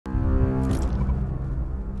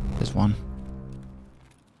There's one.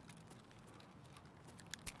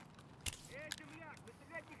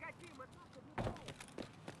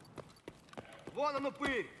 I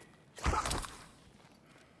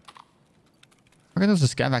reckon there was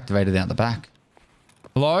a scav activated out the back.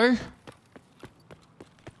 Hello?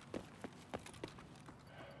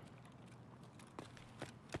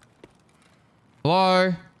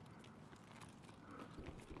 Hello?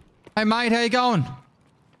 Hey mate, how you going?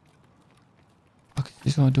 What is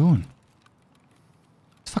this guy doing?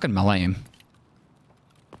 Let's fucking melee him.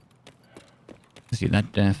 Let's get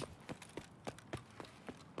that death.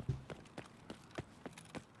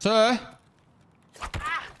 Sir?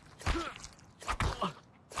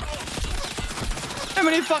 How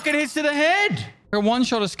many fucking hits to the head? I got one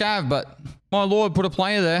shot of scav, but my lord, put a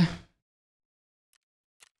player there.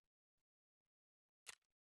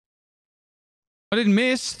 I didn't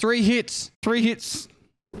miss. 3 hits. 3 hits.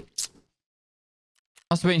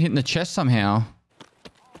 Must have been hitting the chest somehow.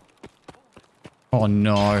 Oh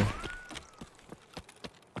no.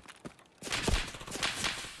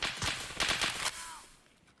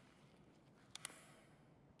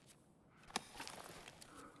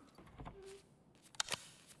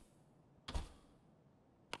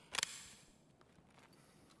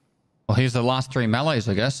 Well, here's the last 3 melees,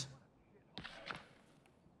 I guess.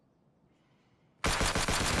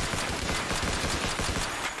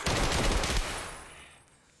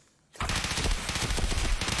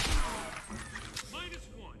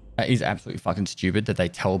 That is absolutely fucking stupid that they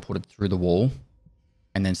teleported through the wall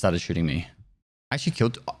and then started shooting me. I actually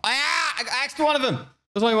killed... I axed one of them.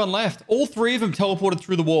 There's only one left. All 3 of them teleported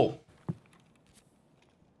through the wall.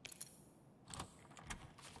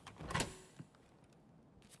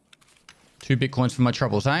 $2 Bitcoins for my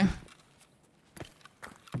troubles, eh?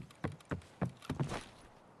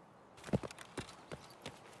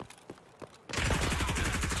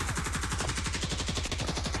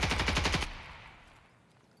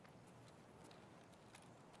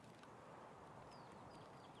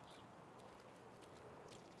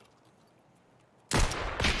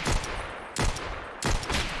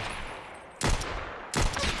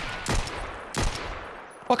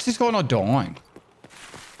 Fuck's this guy not dying?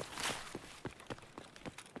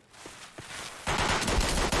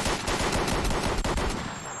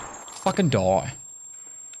 Fucking die.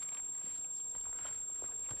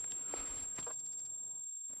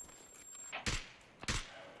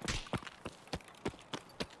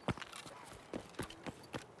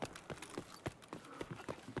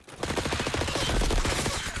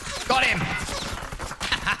 Got him.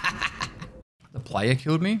 The player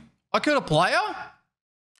killed me. I killed a player?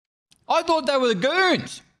 I thought they were the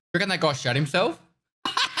goons. Reckon that guy shot himself?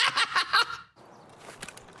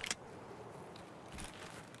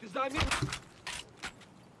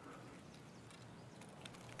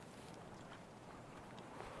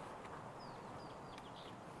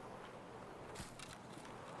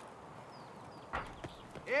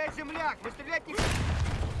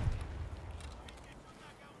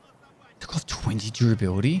 Took off 20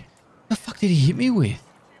 durability? The fuck did he hit me with?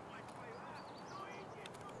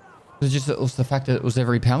 It was the fact that it was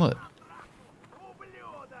every pellet.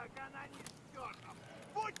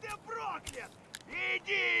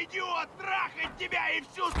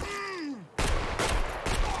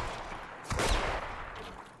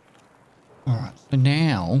 Alright, so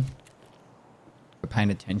now we're paying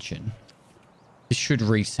attention. This should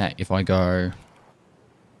reset if I go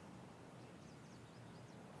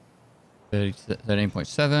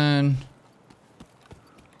 13.7.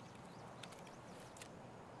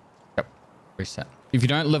 Yep, reset. If you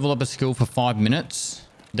don't level up a skill for 5 minutes,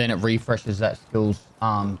 then it refreshes that skill's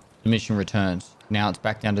diminishing returns. Now it's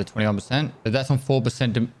back down to 21%, but that's on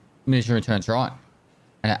 4% diminishing returns, right?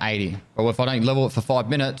 And at 80. But if I don't level it for 5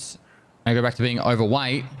 minutes and I go back to being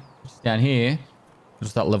overweight, which is down here, I'll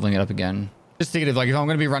start leveling it up again. Just thinking of like, if I'm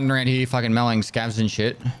going to be running around here fucking meleeing scavs and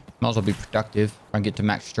shit, might as well be productive and get to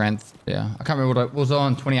max strength. Yeah, I can't remember what I was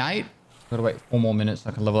on, 28. Gotta wait 4 more minutes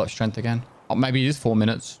so I can level up strength again. Oh, maybe it is 4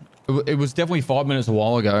 minutes. It was definitely 5 minutes a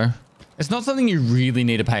while ago. It's not something you really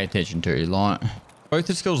need to pay attention to. Like, both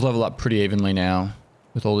the skills level up pretty evenly now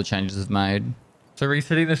with all the changes I've made. So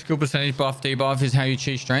resetting the skill percentage buff debuff is how you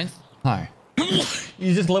achieve strength? No.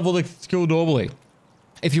 You just level the skill normally.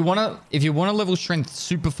 If you wanna level strength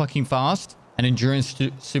super fucking fast and endurance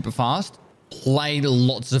super fast, play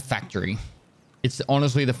lots of factory. It's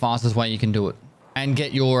honestly the fastest way you can do it. And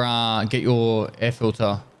get your air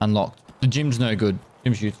filter unlocked. The gym's no good.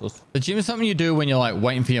 Gym's useless. The gym is something you do when you're like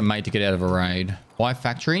waiting for your mate to get out of a raid. Why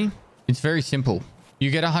factory? It's very simple.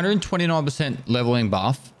 You get 129% leveling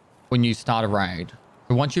buff when you start a raid.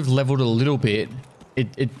 But once you've leveled a little bit,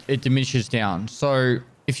 it diminishes down. So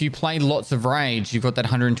if you play lots of raids, you've got that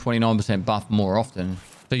 129% buff more often.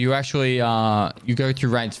 So you actually, you go through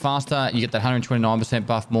raids faster, you get that 129%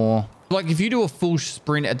 buff more. Like if you do a full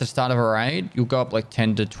sprint at the start of a raid, you'll go up like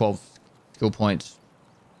 10 to 12 skill points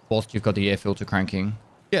whilst you've got the air filter cranking.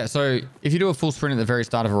 Yeah, so if you do a full sprint at the very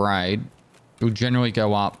start of a raid, you'll generally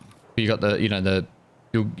go up. You got the, you know,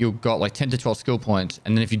 you'll got like 10 to 12 skill points.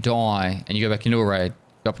 And then if you die and you go back into a raid,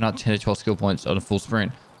 you go up another 10 to 12 skill points on a full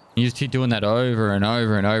sprint. You just keep doing that over and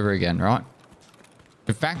over and over again, right?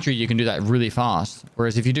 In factory, you can do that really fast.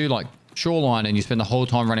 Whereas if you do like shoreline and you spend the whole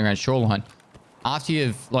time running around shoreline, after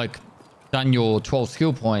you've like done your 12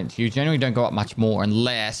 skill points, you generally don't go up much more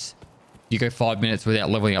unless you go 5 minutes without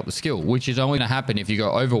leveling up the skill, which is only going to happen if you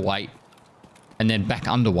go overweight and then back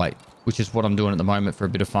underweight, which is what I'm doing at the moment for a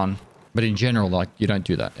bit of fun. But in general, like, you don't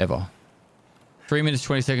do that ever. 3 minutes,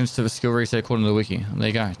 20 seconds to the skill reset according to the wiki. And there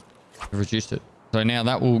you go. I've reduced it. So now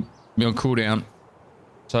that will be on cooldown.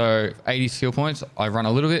 So 80 skill points. I run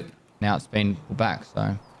a little bit. Now it's been pulled back.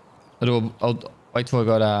 So I'll wait till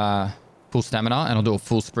I got full stamina and I'll do a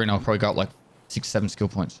full sprint. I'll probably go up like 6, 7 skill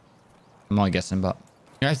points. I'm not guessing, but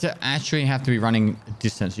you actually have to be running a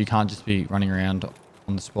distance. You can't just be running around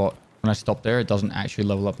on the spot. When I stop there, it doesn't actually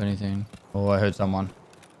level up anything. Oh, I heard someone.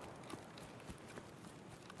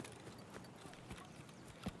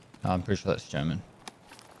 I'm pretty sure that's German.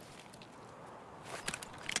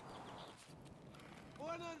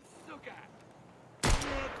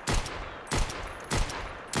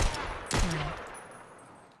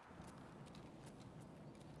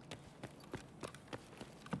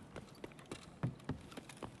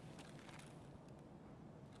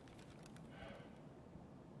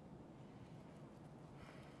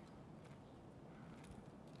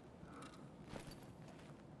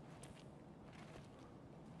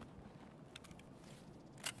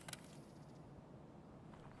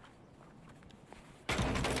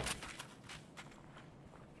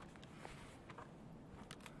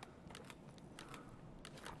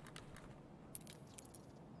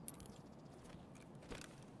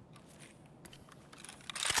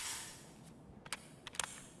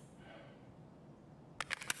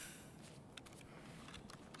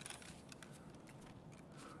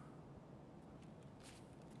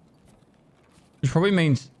 Which probably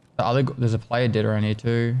means there's a player dead around here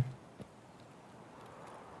too.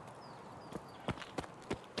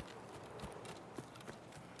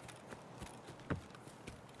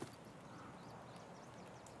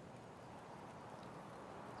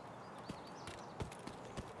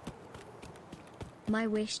 My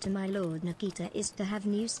wish to my Lord Nikita is to have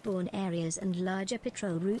new spawn areas and larger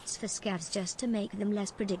patrol routes for scavs just to make them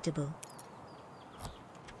less predictable.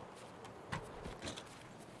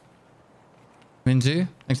 Minzu,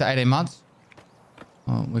 thanks for 18 months.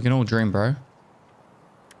 Oh, we can all dream, bro.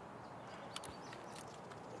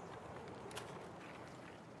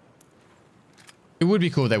 It would be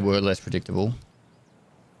cool if they were less predictable.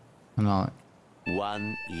 I'm not.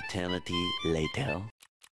 One eternity later.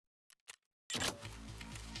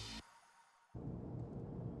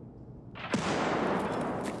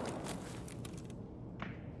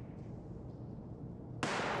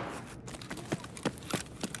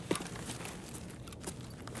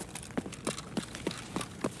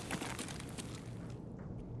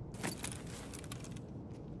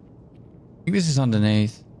 I think this is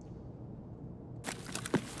underneath.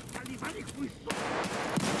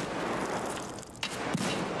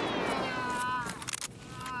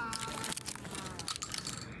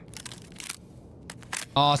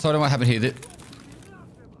 Oh, so I don't know what happened here.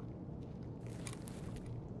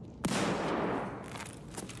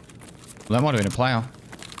 Well, that might have been a player.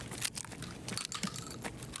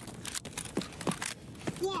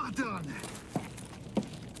 Well done.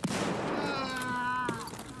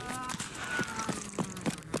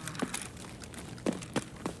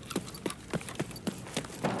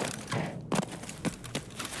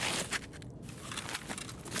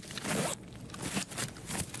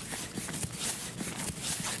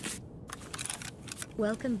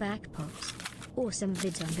 Welcome back, Pops. Awesome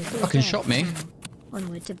vids on before Fucking shot me.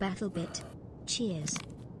 Onward to battle bit. Cheers.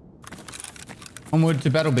 Onward to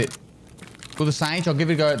battle bit. For the Sage, I'll give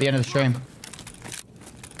it a go at the end of the stream.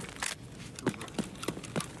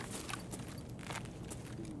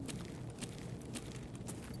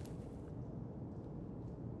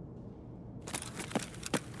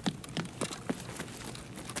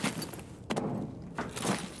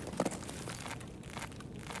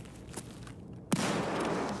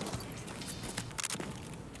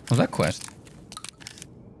 What was that quest?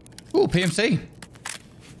 Ooh, PMC.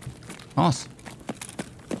 Nice.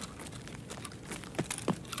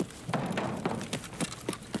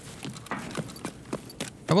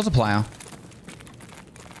 It was a player.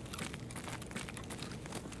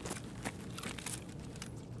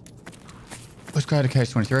 Let's go to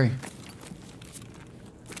case 23.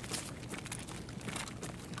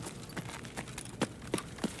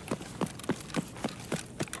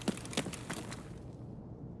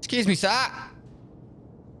 Excuse me, sir.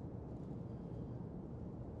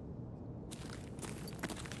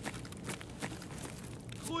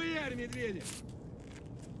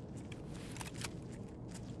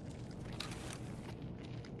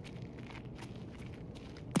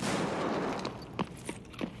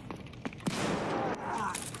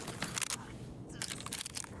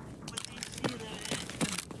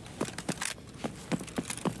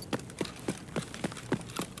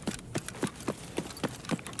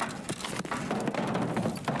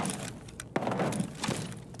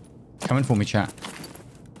 Coming for me, chat.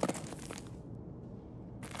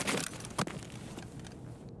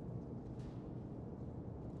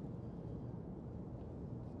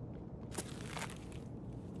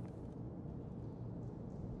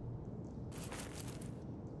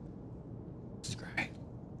 This is great.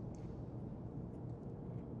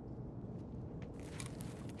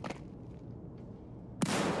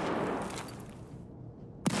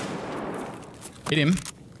 Hit him.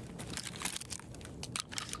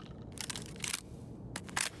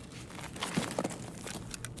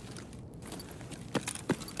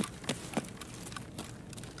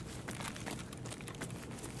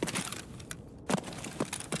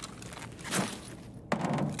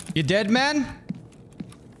 You dead, man?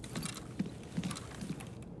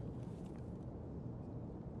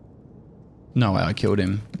 No way, I killed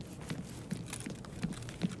him.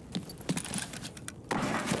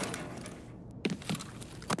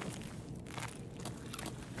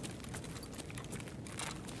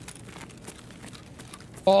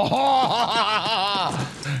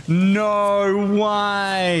 Oh, no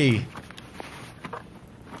way.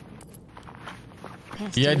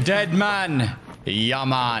 You're dead, man. Yeah,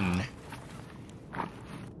 man.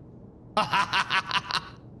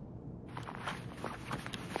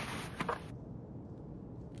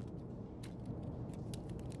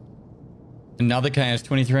 Another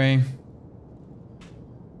KS-23.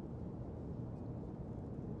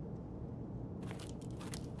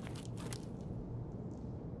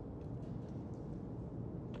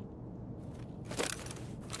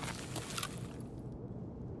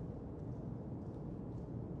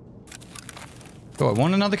 Do I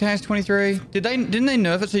want another KS-23? Didn't they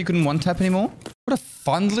nerf it so you couldn't one-tap anymore? What a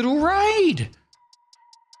fun little raid.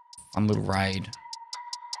 Fun little raid.